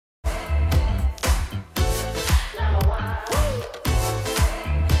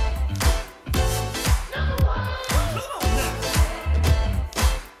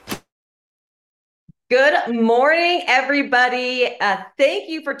Good morning, everybody. Thank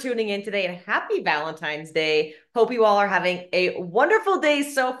you for tuning in today and happy Valentine's Day. Hope you all are having a wonderful day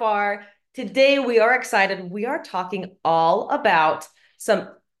so far. Today, we are excited. We are talking all about some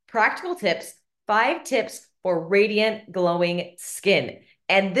practical tips, 5 tips for radiant, glowing skin.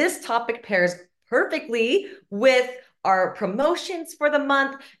 And this topic pairs perfectly with our promotions for the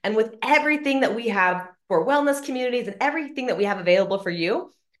month and with everything that we have for wellness communities and everything that we have available for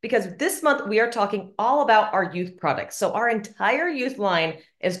you because this month we are talking all about our youth products. So our entire youth line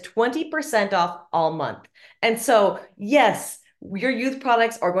is 20% off all month. And so, yes, your youth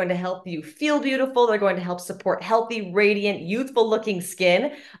products are going to help you feel beautiful. They're going to help support healthy, radiant, youthful looking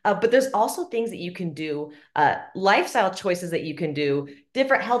skin. But there's also things that you can do, lifestyle choices that you can do,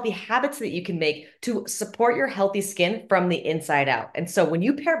 different healthy habits that you can make to support your healthy skin from the inside out. And so when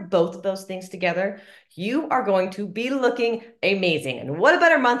you pair both of those things together, you are going to be looking amazing. And what a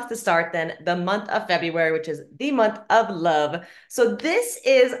better month to start than the month of February, which is the month of love. So, this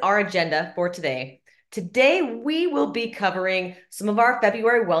is our agenda for today. Today, we will be covering some of our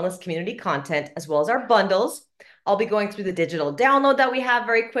February wellness community content as well as our bundles. I'll be going through the digital download that we have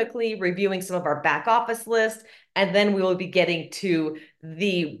very quickly, reviewing some of our back office list, and then we will be getting to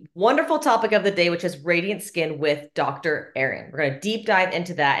the wonderful topic of the day, which is radiant skin with Dr. Erin. We're going to deep dive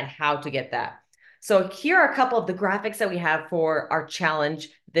into that and how to get that. So here are a couple of the graphics that we have for our challenge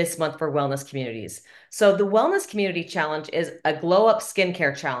this month for wellness communities. So the wellness community challenge is a glow up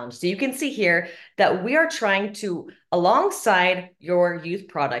skincare challenge. So you can see here that we are trying to, alongside your youth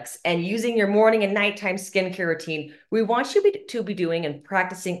products and using your morning and nighttime skincare routine, we want you to be doing and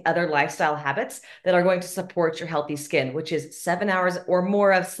practicing other lifestyle habits that are going to support your healthy skin, which is 7 hours or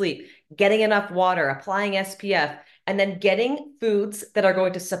more of sleep, getting enough water, applying SPF, and then getting foods that are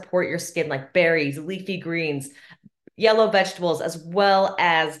going to support your skin, like berries, leafy greens, yellow vegetables, as well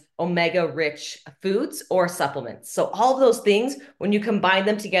as omega rich foods or supplements. So, all of those things, when you combine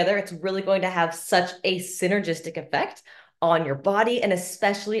them together, it's really going to have such a synergistic effect on your body and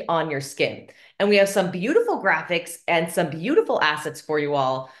especially on your skin. And we have some beautiful graphics and some beautiful assets for you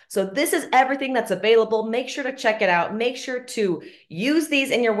all. So, this is everything that's available. Make sure to check it out. Make sure to use these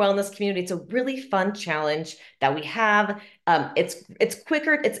in your wellness community. It's a really fun challenge that we have. It's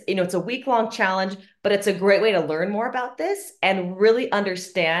quicker. It's a week-long challenge, but it's a great way to learn more about this and really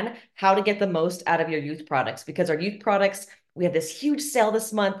understand how to get the most out of your youth products because our youth products, we have this huge sale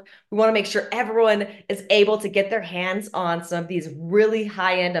this month. We want to make sure everyone is able to get their hands on some of these really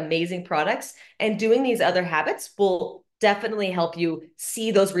high-end, amazing products. And doing these other habits will definitely help you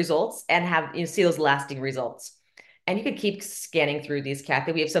see those results and see those lasting results. And you can keep scanning through these,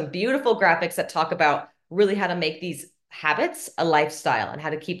 Kathy. We have some beautiful graphics that talk about really how to make these habits a lifestyle and how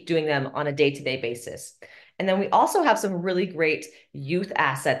to keep doing them on a day-to-day basis. And then we also have some really great youth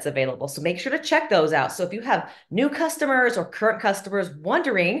assets available. So make sure to check those out. So if you have new customers or current customers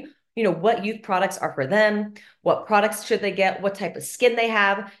wondering, what youth products are for them, what products should they get, what type of skin they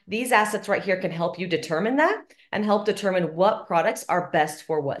have, these assets right here can help you determine that and help determine what products are best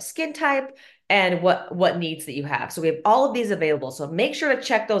for what skin type and what needs that you have. So we have all of these available. So make sure to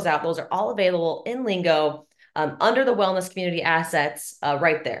check those out. Those are all available in Lingo under the wellness community assets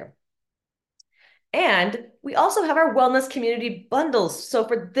right there. And we also have our wellness community bundles. So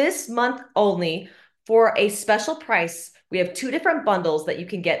for this month only, for a special price, we have 2 different bundles that you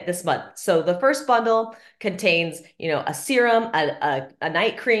can get this month. So the first bundle contains, a serum, a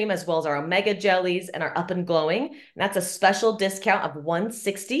night cream, as well as our omega jellies and our Up and Glowing. And that's a special discount of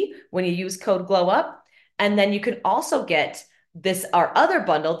 $160 when you use code GLOWUP. And then you can also get our other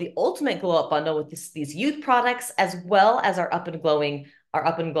bundle, the Ultimate Glow Up bundle with these youth products, as well as our Up and Glowing,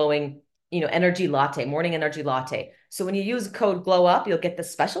 energy latte, morning energy latte. So when you use code glow up, you'll get the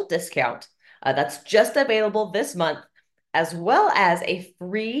special discount that's just available this month, as well as a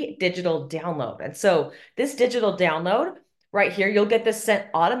free digital download. And so this digital download right here, you'll get this sent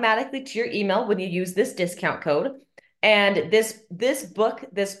automatically to your email when you use this discount code. And this book,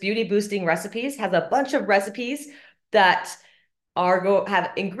 this Beauty Boosting Recipes, has a bunch of recipes that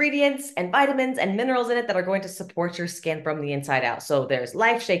have ingredients and vitamins and minerals in it that are going to support your skin from the inside out. So there's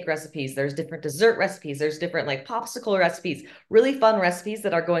life shake recipes, there's different dessert recipes, there's different like popsicle recipes, really fun recipes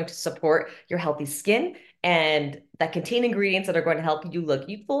that are going to support your healthy skin and that contain ingredients that are going to help you look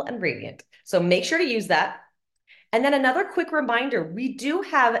youthful and radiant. So make sure to use that. And then another quick reminder, we do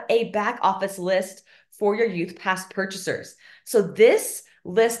have a back office list for your Youth Pass purchasers. So this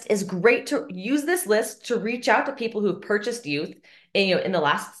list is great to use this list to reach out to people who've purchased youth in the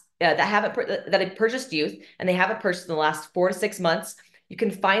last that have purchased youth and they haven't purchased in the last 4 to 6 months. You can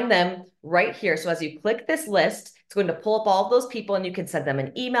find them right here. So as you click this list, It's going to pull up all of those people and you can send them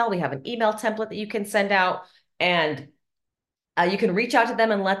an email. We have an email template that you can send out, and you can reach out to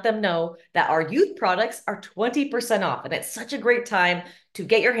them and let them know that our youth products are 20% off. And it's such a great time to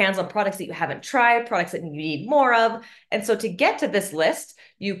get your hands on products that you haven't tried, products that you need more of. And so to get to this list,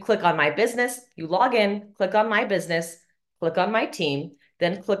 you click on my business, you log in, click on my business, click on my team,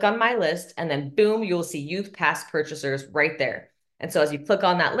 then click on my list, and then boom, you'll see youth past purchasers right there. And so as you click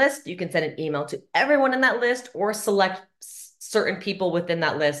on that list, you can send an email to everyone in that list or select certain people within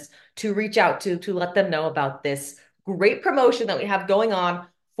that list to reach out to let them know about this great promotion that we have going on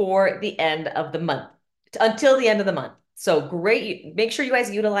for the end of the month, until the end of the month. So great. Make sure you guys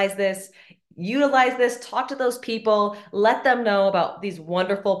utilize this. Talk to those people, let them know about these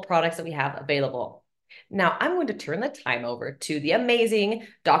wonderful products that we have available. Now, I'm going to turn the time over to the amazing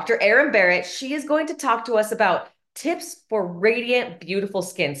Dr. Erin Barrett. She is going to talk to us about tips for radiant, beautiful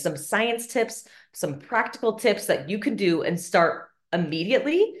skin, some science tips, some practical tips that you can do and start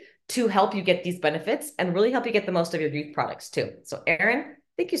immediately to help you get these benefits and really help you get the most of your youth products too. So Erin,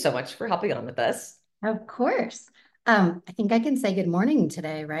 thank you so much for hopping on with us. Of course. I think I can say good morning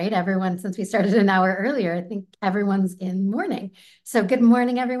today, right? Everyone, since we started an hour earlier, I think everyone's in morning. So good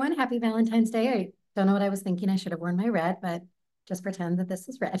morning, everyone. Happy Valentine's Day. I don't know what I was thinking. I should have worn my red, but just pretend that this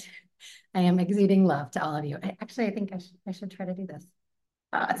is red. I am exuding love to all of you. I think I should try to do this.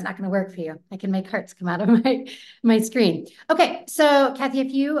 It's not going to work for you. I can make hearts come out of my screen. Okay, so Kathy,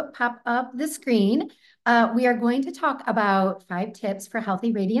 if you pop up the screen, we are going to talk about 5 tips for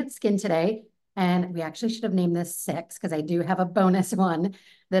healthy, radiant skin today. And we actually should have named this 6 because I do have a bonus one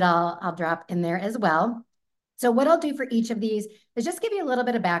that I'll drop in there as well. So what I'll do for each of these is just give you a little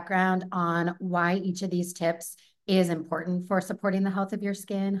bit of background on why each of these tips is important for supporting the health of your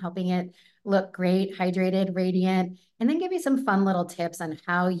skin, helping it look great, hydrated, radiant, and then give you some fun little tips on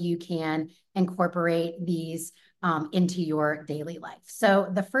how you can incorporate these into your daily life. So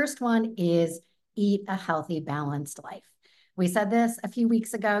the first one is eat a healthy, balanced life. We said this a few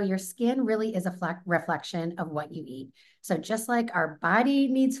weeks ago, your skin really is a reflection of what you eat. So just like our body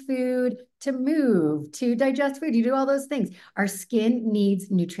needs food to move, to digest food, you do all those things. Our skin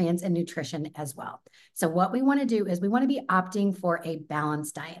needs nutrients and nutrition as well. So what we want to do is we want to be opting for a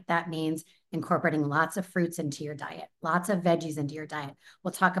balanced diet. That means incorporating lots of fruits into your diet, lots of veggies into your diet.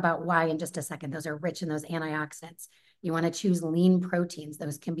 We'll talk about why in just a second. Those are rich in those antioxidants. You want to choose lean proteins.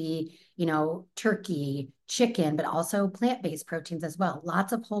 Those can be, turkey, chicken, but also plant-based proteins as well.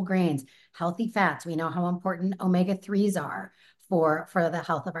 Lots of whole grains, healthy fats. We know how important omega-3s are for the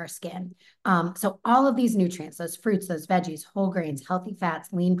health of our skin. So all of these nutrients, those fruits, those veggies, whole grains, healthy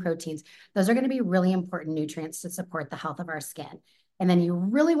fats, lean proteins, those are going to be really important nutrients to support the health of our skin. And then you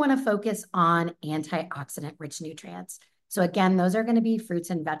really want to focus on antioxidant rich nutrients. So again, those are going to be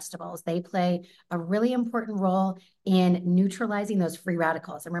fruits and vegetables. They play a really important role in neutralizing those free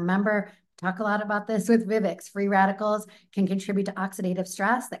radicals. And remember, talk a lot about this with Vivix. Free radicals can contribute to oxidative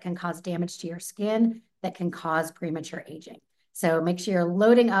stress that can cause damage to your skin, that can cause premature aging. So make sure you're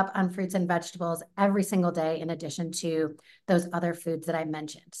loading up on fruits and vegetables every single day in addition to those other foods that I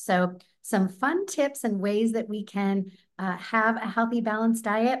mentioned. So some fun tips and ways that we can have a healthy, balanced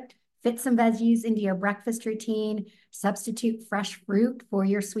diet. Fit some veggies into your breakfast routine. Substitute fresh fruit for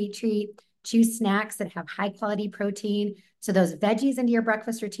your sweet treat. Choose snacks that have high quality protein. So those veggies into your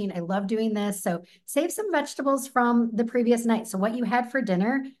breakfast routine. I love doing this. So save some vegetables from the previous night. So what you had for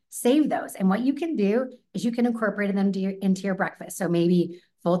dinner, save those. And what you can do is you can incorporate them into your breakfast. So maybe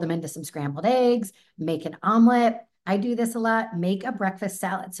fold them into some scrambled eggs, make an omelet. I do this a lot. Make a breakfast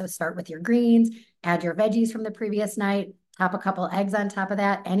salad. So start with your greens, add your veggies from the previous night, top a couple eggs on top of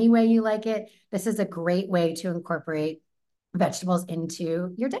that, any way you like it. This is a great way to incorporate vegetables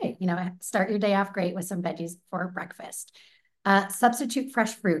into your day. Start your day off great with some veggies for breakfast. Substitute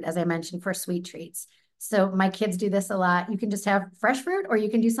fresh fruit, as I mentioned, for sweet treats. So my kids do this a lot. You can just have fresh fruit or you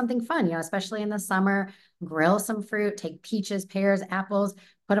can do something fun, especially in the summer, grill some fruit, take peaches, pears, apples,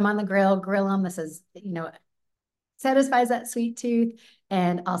 put them on the grill them. This is, satisfies that sweet tooth.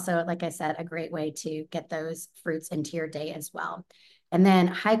 And also, like I said, a great way to get those fruits into your day as well. And then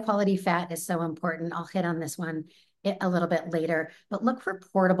high quality fat is so important. I'll hit on this one a little bit later, but look for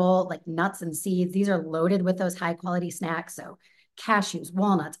portable like nuts and seeds. These are loaded with those high quality snacks. So cashews,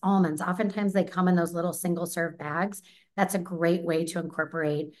 walnuts, almonds, oftentimes they come in those little single serve bags. That's a great way to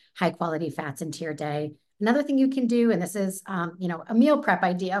incorporate high quality fats into your day. Another thing you can do, and this is, a meal prep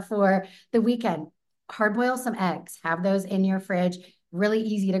idea for the weekend, hard boil some eggs, have those in your fridge. Really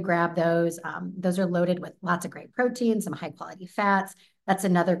easy to grab those. Those are loaded with lots of great protein, some high quality fats. That's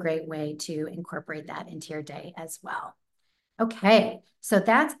another great way to incorporate that into your day as well. Okay, so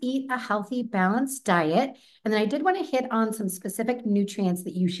that's eat a healthy, balanced diet. And then I did want to hit on some specific nutrients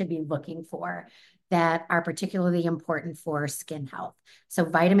that you should be looking for that are particularly important for skin health. So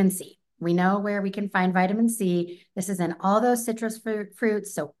vitamin C. We know where we can find vitamin C. This is in all those citrus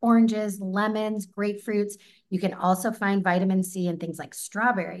fruits, so oranges, lemons, grapefruits. You can also find vitamin C in things like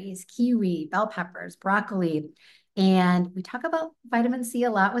strawberries, kiwi, bell peppers, broccoli. And we talk about vitamin C a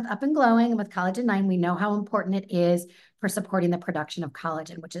lot with Up and Glowing and with Collagen 9. We know how important it is for supporting the production of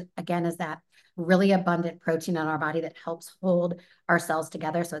collagen, which is, again, is that really abundant protein in our body that helps hold our cells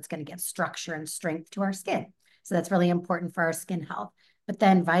together. So it's going to give structure and strength to our skin. So that's really important for our skin health. But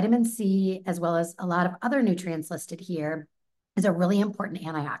then vitamin C, as well as a lot of other nutrients listed here, is a really important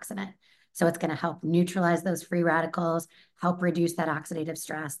antioxidant. So it's going to help neutralize those free radicals, help reduce that oxidative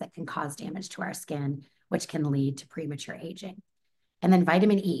stress that can cause damage to our skin, which can lead to premature aging. And then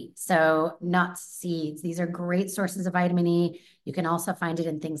vitamin E. So nuts, seeds, these are great sources of vitamin E. You can also find it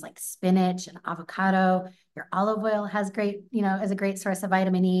in things like spinach and avocado. Your olive oil has great, is a great source of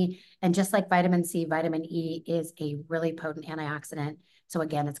vitamin E. And just like vitamin C, vitamin E is a really potent antioxidant. So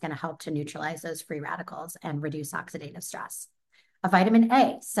again, it's going to help to neutralize those free radicals and reduce oxidative stress. A vitamin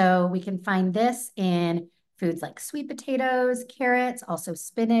A. So we can find this in foods like sweet potatoes, carrots, also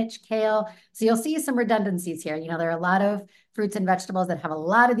spinach, kale. So you'll see some redundancies here. There are a lot of fruits and vegetables that have a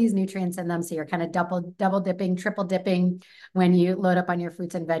lot of these nutrients in them. So you're kind of double dipping, triple dipping when you load up on your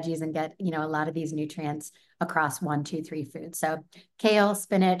fruits and veggies and get, a lot of these nutrients across 1, 2, 3 foods. So kale,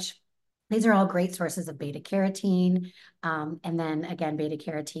 spinach, these are all great sources of beta carotene. And then again, beta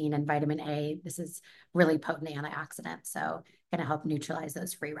carotene and vitamin A, this is really potent antioxidant. So going to help neutralize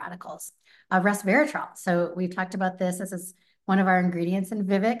those free radicals. Resveratrol. So we've talked about this. This is one of our ingredients in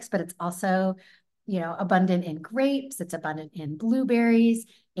Vivix, but it's also, abundant in grapes. It's abundant in blueberries.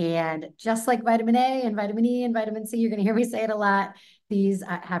 And just like vitamin A and vitamin E and vitamin C, you're going to hear me say it a lot. These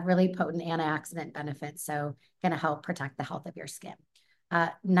have really potent antioxidant benefits. So going to help protect the health of your skin.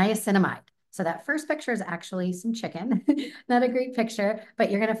 Niacinamide. So that first picture is actually some chicken, not a great picture, but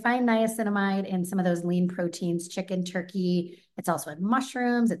you're going to find niacinamide in some of those lean proteins, chicken, turkey. It's also in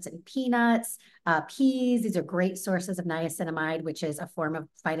mushrooms. It's in peanuts, peas. These are great sources of niacinamide, which is a form of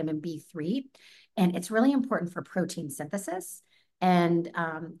vitamin B3. And it's really important for protein synthesis. And,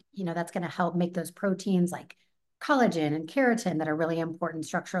 that's going to help make those proteins like collagen and keratin that are really important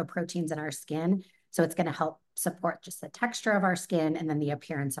structural proteins in our skin. So it's going to help support just the texture of our skin and then the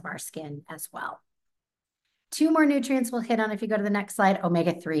appearance of our skin as well. 2 more nutrients we'll hit on if you go to the next slide,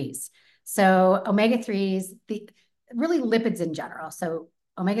 omega-3s. So omega-3s, really lipids in general. So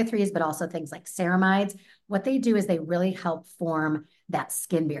omega-3s, but also things like ceramides, what they do is they really help form that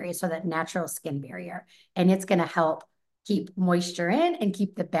skin barrier, so that natural skin barrier. And it's going to help keep moisture in and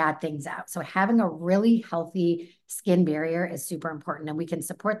keep the bad things out. So having a really healthy skin barrier is super important. And we can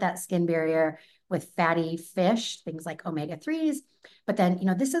support that skin barrier with fatty fish, things like omega-3s. But then,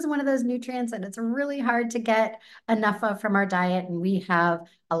 this is one of those nutrients that it's really hard to get enough of from our diet. And we have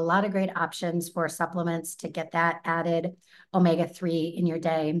a lot of great options for supplements to get that added omega-3 in your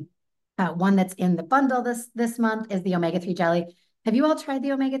day. One that's in the bundle this month is the omega-3 jelly. Have you all tried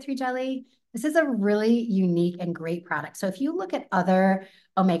the omega-3 jelly? This is a really unique and great product. So if you look at other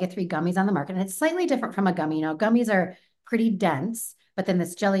omega-3 gummies on the market, and it's slightly different from a gummy, gummies are pretty dense, but then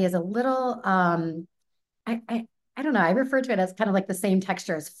this jelly is a little, I don't know, I refer to it as kind of like the same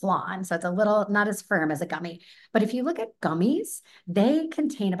texture as flan. So it's a little not as firm as a gummy. But if you look at gummies, they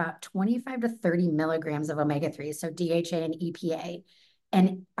contain about 25 to 30 milligrams of omega-3, so DHA and EPA.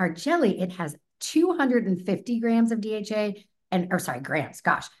 And our jelly, it has 250 grams of DHA grams,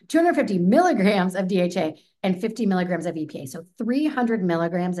 250 milligrams of DHA and 50 milligrams of EPA. So 300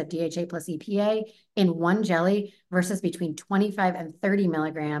 milligrams of DHA plus EPA in one jelly versus between 25 and 30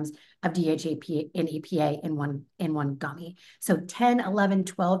 milligrams of DHA and EPA in one gummy. So 10, 11,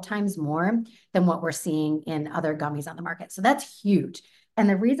 12 times more than what we're seeing in other gummies on the market. So that's huge. And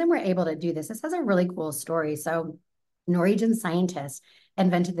the reason we're able to do this has a really cool story. So Norwegian scientists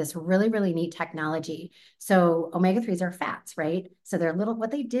invented this really, really neat technology. So omega-3s are fats, right? So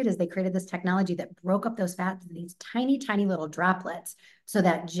what they did is they created this technology that broke up those fats in these tiny, tiny little droplets so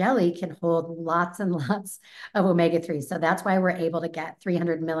that jelly can hold lots and lots of omega-3s. So that's why we're able to get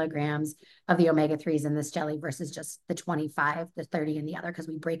 300 milligrams of the omega-3s in this jelly versus just the 25 to 30 in the other, because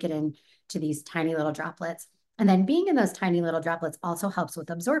we break it into these tiny little droplets. And then being in those tiny little droplets also helps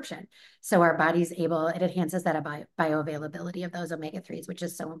with absorption. So our body's it enhances that bioavailability of those omega-3s, which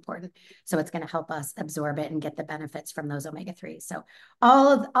is so important. So it's going to help us absorb it and get the benefits from those omega-3s. So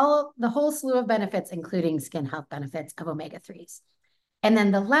the whole slew of benefits, including skin health benefits of omega-3s. And then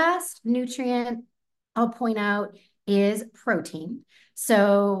the last nutrient I'll point out is protein.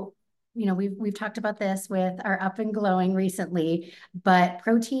 So, we've talked about this with our Up and Glowing recently, but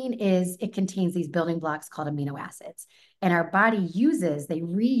protein it contains these building blocks called amino acids. And our body they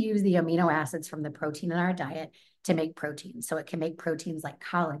reuse the amino acids from the protein in our diet to make protein. So it can make proteins like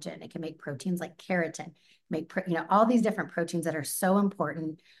collagen, it can make proteins like keratin, all these different proteins that are so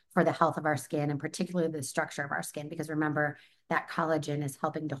important for the health of our skin and particularly the structure of our skin. Because remember, that collagen is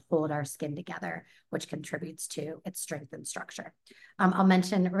helping to hold our skin together, which contributes to its strength and structure. I'll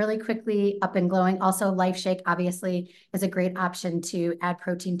mention really quickly Up and Glowing. Also, Life Shake obviously is a great option to add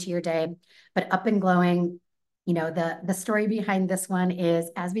protein to your day. But Up and Glowing, the story behind this one is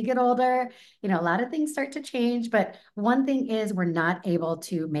as we get older, a lot of things start to change. But one thing is we're not able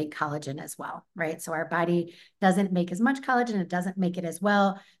to make collagen as well, right? So our body doesn't make as much collagen, it doesn't make it as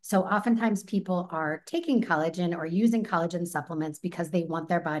well. So oftentimes people are taking collagen or using collagen supplements because they want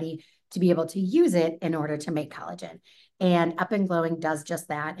their body to be able to use it in order to make collagen. And Up and Glowing does just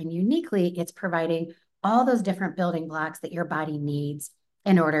that. And uniquely, it's providing all those different building blocks that your body needs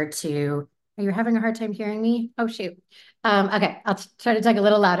in order to. Are you having a hard time hearing me? Oh, shoot. Okay, I'll try to talk a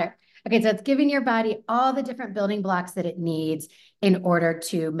little louder. Okay, so it's giving your body all the different building blocks that it needs in order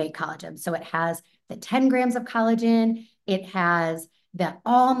to make collagen. So it has the 10 grams of collagen. It has the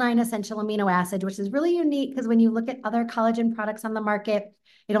all 9 essential amino acids, which is really unique because when you look at other collagen products on the market,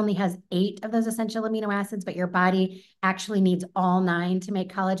 it only has 8 of those essential amino acids, but your body actually needs all 9 to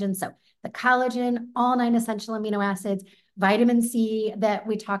make collagen. So the collagen, all 9 essential amino acids, vitamin C that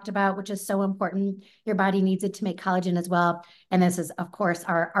we talked about, which is so important. Your body needs it to make collagen as well. And this is, of course,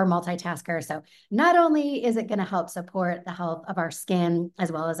 our multitasker. So not only is it going to help support the health of our skin,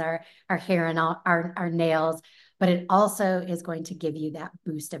 as well as our hair and our nails, but it also is going to give you that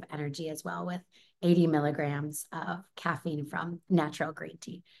boost of energy as well with 80 milligrams of caffeine from natural green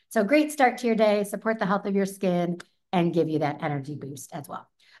tea. So great start to your day, support the health of your skin, and give you that energy boost as well.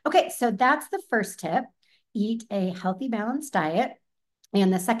 Okay, so that's the first tip. Eat a healthy, balanced diet.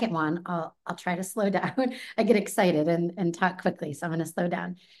 And the second one, I'll try to slow down. I get excited and talk quickly, so I'm going to slow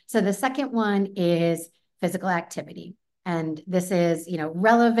down. So the second one is physical activity. And this is,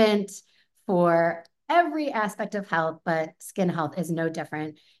 relevant for every aspect of health, but skin health is no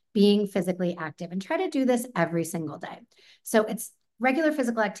different. Being physically active, and try to do this every single day. So it's regular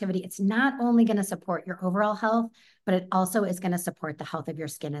physical activity. It's not only going to support your overall health, but it also is going to support the health of your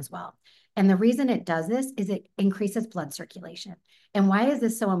skin as well. And the reason it does this is it increases blood circulation. And why is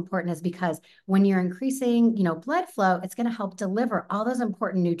this so important is because when you're increasing, blood flow, it's going to help deliver all those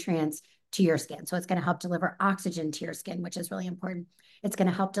important nutrients to your skin. So it's going to help deliver oxygen to your skin, which is really important. It's going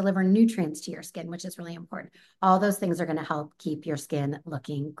to help deliver nutrients to your skin, which is really important. All those things are going to help keep your skin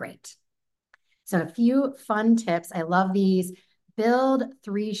looking great. So a few fun tips. I love these. Build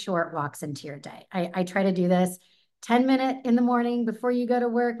 3 short walks into your day. I try to do this 10-minute in the morning before you go to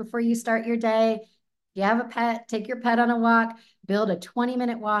work, before you start your day. If you have a pet, take your pet on a walk, build a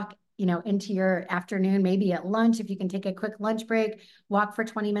 20-minute walk, into your afternoon, maybe at lunch, if you can take a quick lunch break, walk for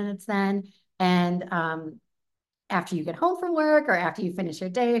 20 minutes then. And after you get home from work or after you finish your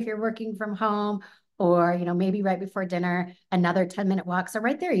day, if you're working from home, or, maybe right before dinner, another 10-minute walk. So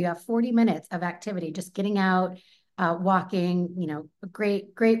right there, you have 40 minutes of activity, just getting out, walking, a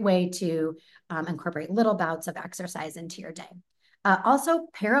great way to incorporate little bouts of exercise into your day. Also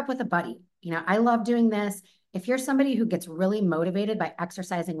pair up with a buddy. I love doing this. If you're somebody who gets really motivated by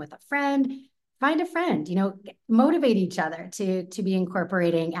exercising with a friend, find a friend, motivate each other to be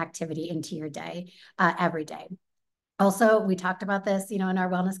incorporating activity into your day every day. Also, we talked about this, in our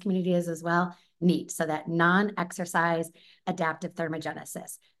wellness communities as well, NEAT, so that non-exercise adaptive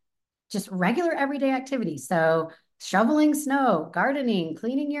thermogenesis, just regular everyday activities. So shoveling snow, gardening,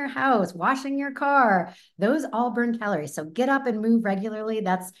 cleaning your house, washing your car, those all burn calories. So get up and move regularly.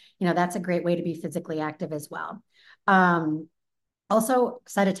 That's a great way to be physically active as well. Also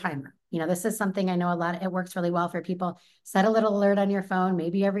set a timer. This is something I know it works really well for people. Set a little alert on your phone,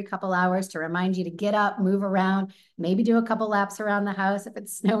 maybe every couple hours, to remind you to get up, move around, maybe do a couple laps around the house if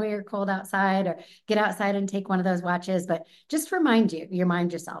it's snowy or cold outside, or get outside and take one of those watches. But just remind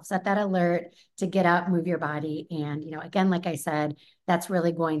yourself, set that alert to get up, move your body. And, again, like I said, that's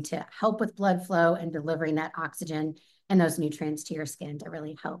really going to help with blood flow and delivering that oxygen and those nutrients to your skin to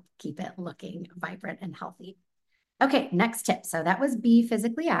really help keep it looking vibrant and healthy. Okay, next tip. So that was be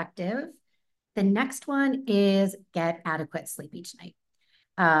physically active. The next one is get adequate sleep each night.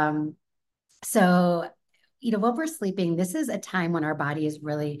 So, while we're sleeping, this is a time when our body is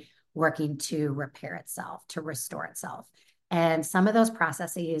really working to repair itself, to restore itself. And some of those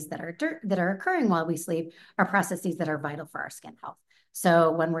processes that are occurring while we sleep are processes that are vital for our skin health.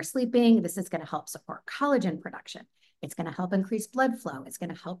 So when we're sleeping, this is going to help support collagen production. It's going to help increase blood flow. It's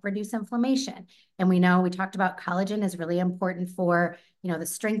going to help reduce inflammation. And we know we talked about collagen is really important for, the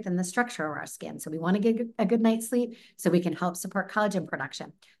strength and the structure of our skin. So we want to get a good night's sleep so we can help support collagen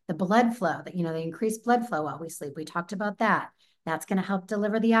production. The blood flow, that, the increased blood flow while we sleep. We talked about that. That's going to help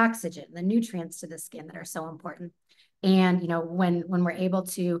deliver the oxygen, the nutrients to the skin that are so important. And when we're able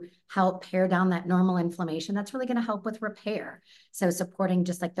to help pare down that normal inflammation, that's really going to help with repair. So supporting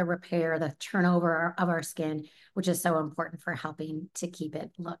just like the repair, the turnover of our skin, which is so important for helping to keep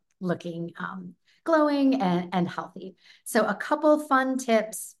it looking glowing and healthy. So a couple fun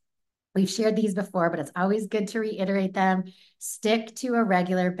tips. We've shared these before, but it's always good to reiterate them. Stick to a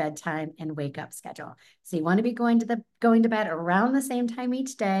regular bedtime and wake up schedule. So you want to be going to bed around the same time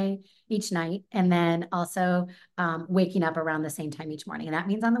each day, each night, and then also waking up around the same time each morning. And that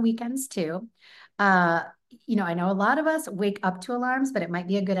means on the weekends too. I know a lot of us wake up to alarms, but it might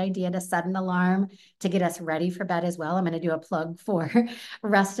be a good idea to set an alarm to get us ready for bed as well. I'm going to do a plug for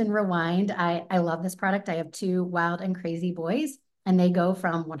Rest and Rewind. I love this product. I have two wild and crazy boys, and they go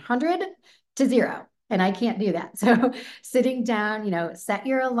from 100 to 0. And I can't do that. So sitting down, set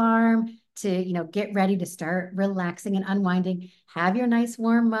your alarm to, get ready to start relaxing and unwinding. Have your nice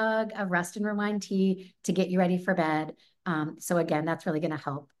warm mug of Rest and Rewind tea to get you ready for bed. So again, that's really going to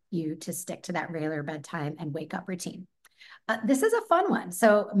help you to stick to that regular bedtime and wake up routine. This is a fun one.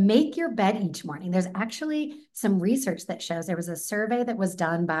 So make your bed each morning. There's actually some research that shows there was a survey that was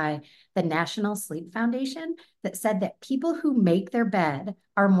done by the National Sleep Foundation that said that people who make their bed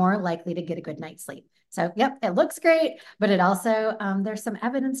are more likely to get a good night's sleep. So, yep, it looks great, but it also, there's some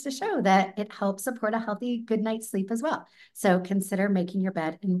evidence to show that it helps support a healthy good night's sleep as well. So consider making your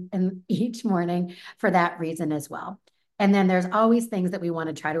bed in each morning for that reason as well. And then there's always things that we want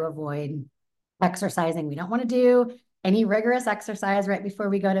to try to avoid. Exercising. We don't want to do any rigorous exercise right before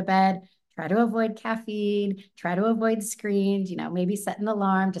we go to bed. Try to avoid caffeine, try to avoid screens, maybe set an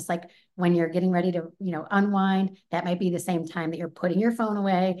alarm, just like when you're getting ready to, unwind. That might be the same time that you're putting your phone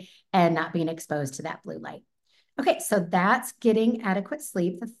away and not being exposed to that blue light. Okay, so that's getting adequate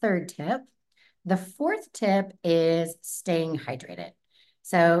sleep, the third tip. The fourth tip is staying hydrated.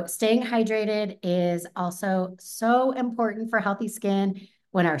 So staying hydrated is also so important for healthy skin.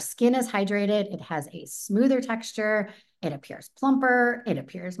 When our skin is hydrated, it has a smoother texture. It appears plumper. It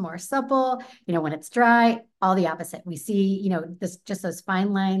appears more supple. When it's dry, all the opposite. We see, just those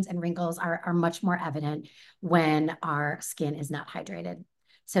fine lines and wrinkles are much more evident when our skin is not hydrated.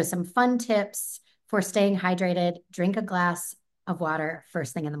 So some fun tips for staying hydrated: drink a glass of water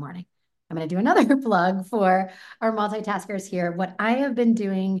first thing in the morning. I'm going to do another plug for our multitaskers here. What I have been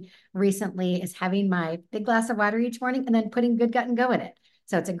doing recently is having my big glass of water each morning and then putting Good Gut and Go in it.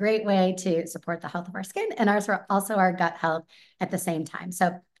 So it's a great way to support the health of our skin and also our gut health at the same time.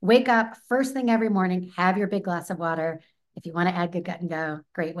 So wake up first thing every morning, have your big glass of water. If you want to add Good Gut and Go,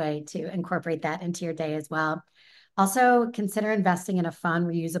 great way to incorporate that into your day as well. Also consider investing in a fun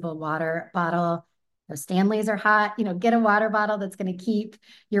reusable water bottle. Those Stanleys are hot. Get a water bottle that's going to keep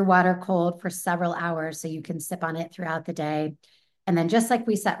your water cold for several hours so you can sip on it throughout the day. And then just like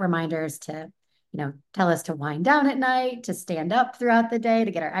we set reminders to, tell us to wind down at night, to stand up throughout the day,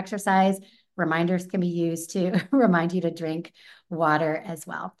 to get our exercise, reminders can be used to remind you to drink water as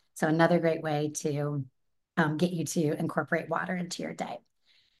well. So another great way to get you to incorporate water into your day.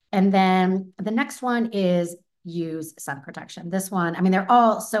 And then the next one is use sun protection. This one, they're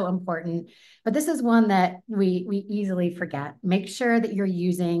all so important, but this is one that we easily forget. Make sure that you're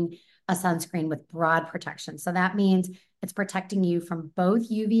using a sunscreen with broad protection. So that means it's protecting you from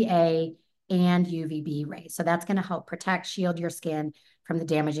both UVA and UVB rays. So that's going to help protect, shield your skin from the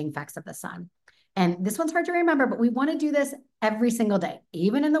damaging effects of the sun. And this one's hard to remember, but we want to do this every single day,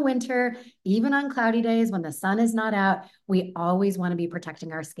 even in the winter, even on cloudy days when the sun is not out. We always want to be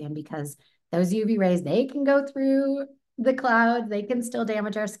protecting our skin because those UV rays, they can go through the clouds, they can still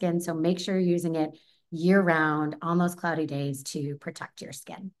damage our skin. So make sure you're using it year round on those cloudy days to protect your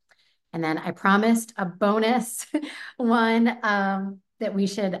skin. And then I promised a bonus one that we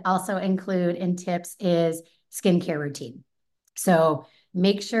should also include in tips is skincare routine. So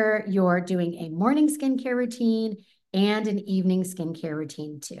make sure you're doing a morning skincare routine and an evening skincare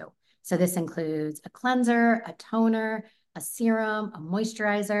routine too. So this includes a cleanser, a toner, a serum, a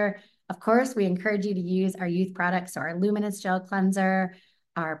moisturizer. Of course, we encourage you to use our youth products, so our Luminous Gel Cleanser,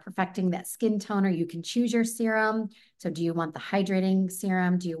 our Perfecting That Skin Toner. You can choose your serum. So do you want the hydrating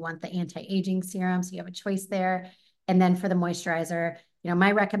serum? Do you want the anti-aging serum? So you have a choice there. And then for the moisturizer,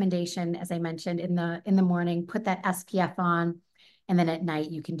 my recommendation, as I mentioned in the morning, put that SPF on. And then at night,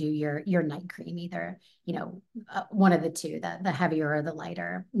 you can do your night cream, either, one of the two, the heavier or the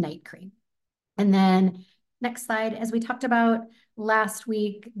lighter night cream. And then Next slide. As we talked about last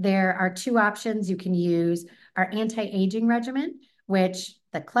week, there are two options you can use: our anti-aging regimen, which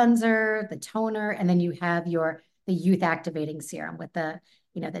the cleanser, the toner, and then you have the youth activating serum with the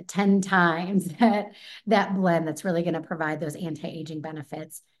 10 times that blend that's really going to provide those anti-aging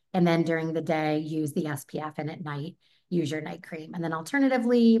benefits. And then during the day, use the SPF, and at night, use your night cream. And then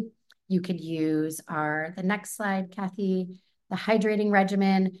alternatively, you could use the next slide, Kathy, the hydrating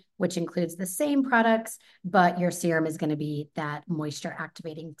regimen, which includes the same products, but your serum is going to be that moisture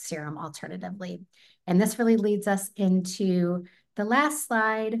activating serum alternatively. And this really leads us into the last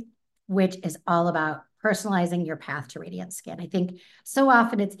slide, which is all about personalizing your path to radiant skin. I think so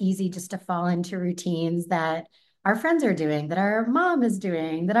often it's easy just to fall into routines that our friends are doing, that our mom is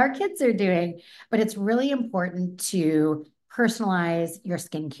doing, that our kids are doing, but it's really important to personalize your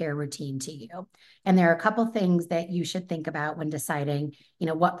skincare routine to you. And there are a couple things that you should think about when deciding,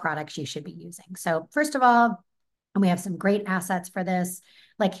 what products you should be using. So first of all, and we have some great assets for this,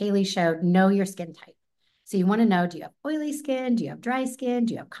 like Haley showed, know your skin type. So you want to know, do you have oily skin? Do you have dry skin?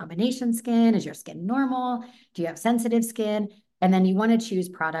 Do you have combination skin? Is your skin normal? Do you have sensitive skin? And then you want to choose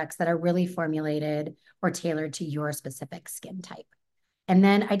products that are really formulated or tailored to your specific skin type. And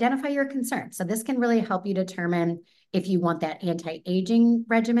then identify your concerns. So this can really help you determine if you want that anti-aging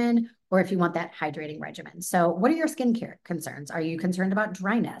regimen or if you want that hydrating regimen. So what are your skincare concerns? Are you concerned about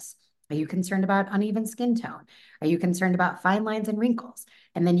dryness? Are you concerned about uneven skin tone? Are you concerned about fine lines and wrinkles?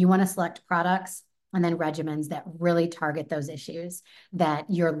 And then you want to select products and then regimens that really target those issues that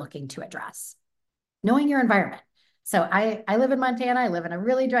you're looking to address. Knowing your environment. So I live in Montana. I live in a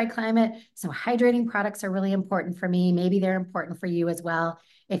really dry climate. So hydrating products are really important for me. Maybe they're important for you as well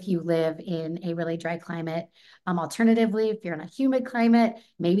if you live in a really dry climate. Alternatively, if you're in a humid climate,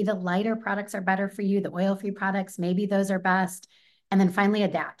 maybe the lighter products are better for you. The oil-free products, maybe those are best. And then finally,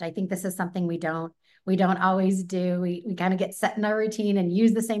 adapt. I think this is something we don't always do. We kind of get set in our routine and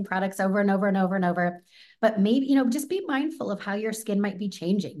use the same products over and over and over and over. But maybe, just be mindful of how your skin might be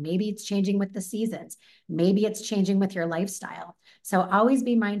changing. Maybe it's changing with the seasons. Maybe it's changing with your lifestyle. So always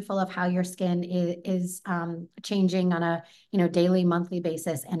be mindful of how your skin is changing on a, daily, monthly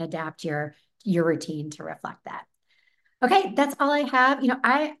basis, and adapt your routine to reflect that. Okay, that's all I have.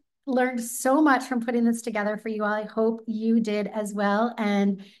 I learned so much from putting this together for you all. I hope you did as well.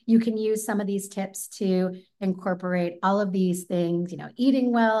 And you can use some of these tips to incorporate all of these things,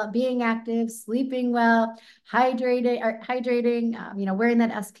 eating well, being active, sleeping well, hydrating, wearing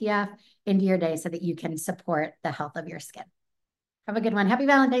that SPF into your day so that you can support the health of your skin. Have a good one. Happy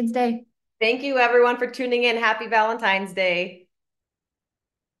Valentine's Day. Thank you, everyone, for tuning in. Happy Valentine's Day.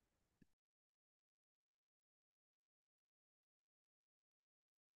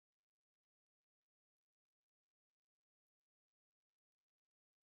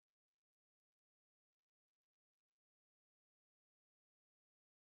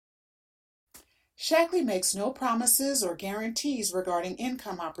 Shaklee makes no promises or guarantees regarding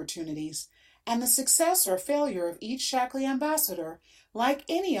income opportunities, and the success or failure of each Shaklee ambassador, like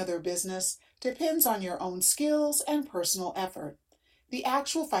any other business, depends on your own skills and personal effort. The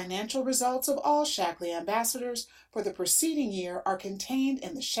actual financial results of all Shaklee ambassadors for the preceding year are contained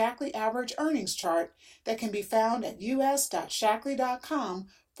in the Shaklee Average Earnings Chart that can be found at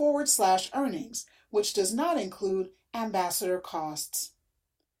us.shaklee.com/earnings, which does not include ambassador costs.